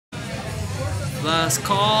Last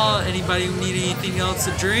call. Anybody need anything else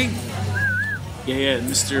to drink? Yeah,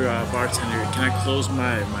 Mr. Bartender, can I close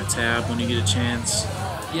my tab when you get a chance?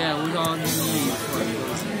 Yeah, what all do you need?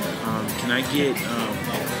 Can I get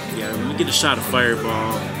yeah, let me get a shot of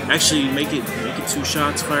Fireball. Actually, make it 2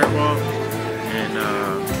 shots Fireball, and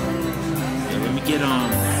yeah, let me get a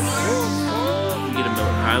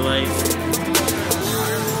Miller High Life.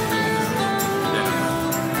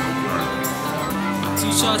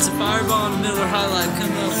 2 shots of Fireball and a Miller High Life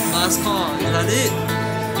coming up. Last call. Is that it?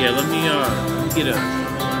 Yeah, let me get a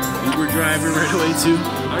Uber driver right away too.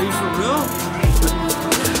 Are you for real?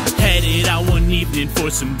 Headed out one evening for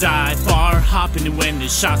some dive bar hopping, and when the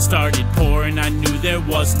shots started pouring, I knew there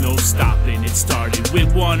was no stopping. It started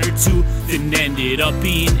with 1 or 2, then ended up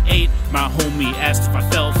being 8. My homie asked if I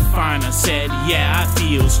felt fine. I said, yeah, I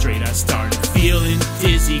feel straight. I started feeling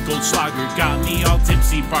dizzy. Goldschlager got me all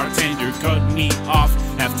tipsy. Bartender cut me off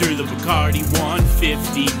after the Bacardi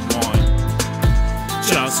 151.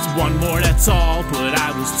 Just one more, that's all, but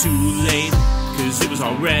I was too late, cause it was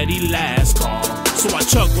already last call. So I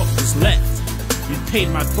chugged what was left and paid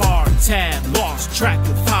my bar tab. Lost track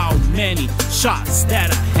of how many shots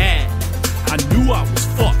that I had. I knew I was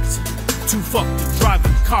fucked, too fucked to drive a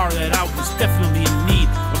car, that I was definitely in need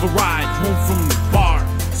of a ride home from the bar.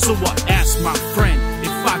 So I asked my friend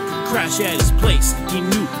if I could crash at his place. He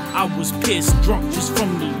knew I was pissed drunk just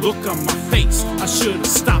from the look on my face. I should've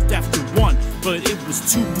stopped after 1, but it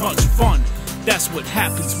was too much fun. That's what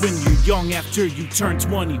happens when you're young after you turn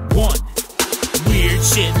 21. Weird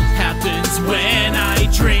shit happens when I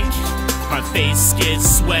drink. My face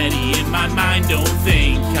gets sweaty and my mind don't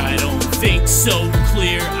think. I don't think so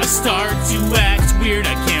clear. I start to act weird.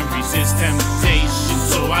 I can't resist temptation,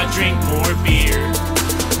 so I drink more beer.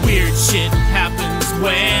 Weird shit happens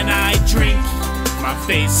when I drink. My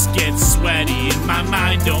face gets sweaty and my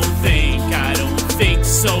mind don't think. I don't think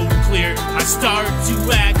so clear. I start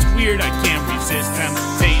to act weird. I can't resist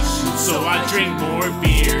temptation, so I drink more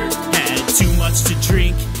beer. Had too much to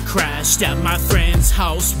drink, crashed at my friend's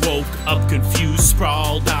house. Woke up confused,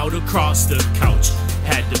 sprawled out across the couch.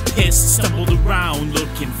 Had to piss, stumbled around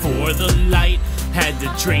looking for the light. Had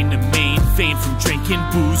to drain the main vein from drinking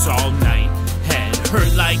booze all night. Head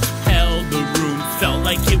hurt like hell, the room felt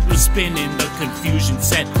like it was spinning. The confusion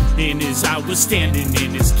set in as I was standing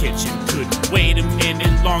in his kitchen. Couldn't wait a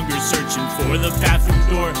minute longer searching for the bathroom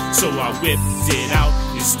door, so I whipped it out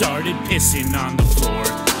and started pissing on the floor.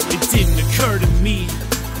 It didn't occur to me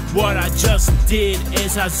what I just did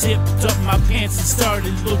as I zipped up my pants and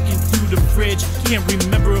started looking through the fridge. Can't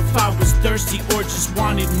remember if I was thirsty or just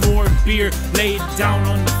wanted more beer. Laid down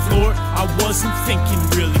on the floor, I wasn't thinking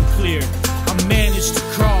really clear. I managed to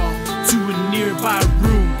crawl to a nearby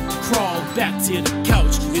room. Crawled back to the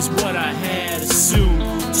couch is what I had assumed.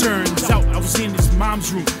 Turns out I was in his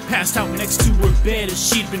mom's room, passed out next to her bed. As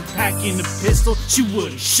she'd been packing a pistol, she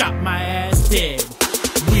would've shot my ass dead.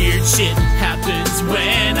 Weird shit happens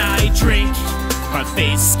when I drink. My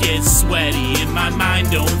face gets sweaty and my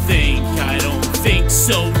mind don't think. I don't think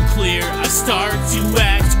so clear. I start to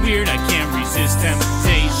act weird. I can't resist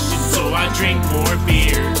temptation, so I drink more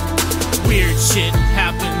beer. Weird shit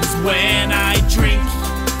happens when I drink.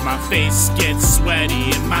 My face gets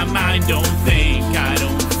sweaty and my mind don't think. I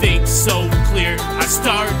don't think so clear. I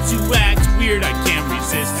start to act weird. I can't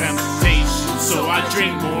resist temptation, so I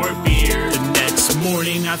drink more beer. The next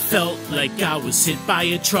morning I felt like I was hit by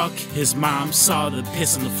a truck. His mom saw the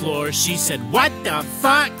piss on the floor. She said, "What the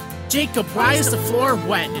fuck? Jacob, why is the floor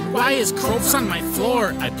wet and why is Kropes on my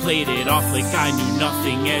floor?" I played it off like I knew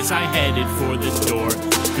nothing as I headed for the door.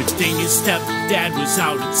 Good thing his stepdad was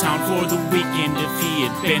out of town for the weekend. If he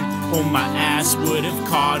had been home, my ass would have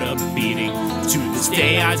caught a beating. To this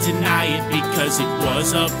day I deny it because it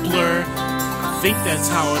was a blur. I think that's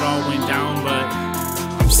how it all went down, but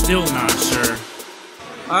I'm still not sure.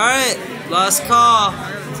 Alright, last call.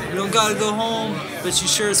 You don't gotta go home, but you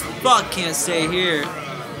sure as fuck can't stay here.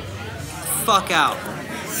 Fuck out.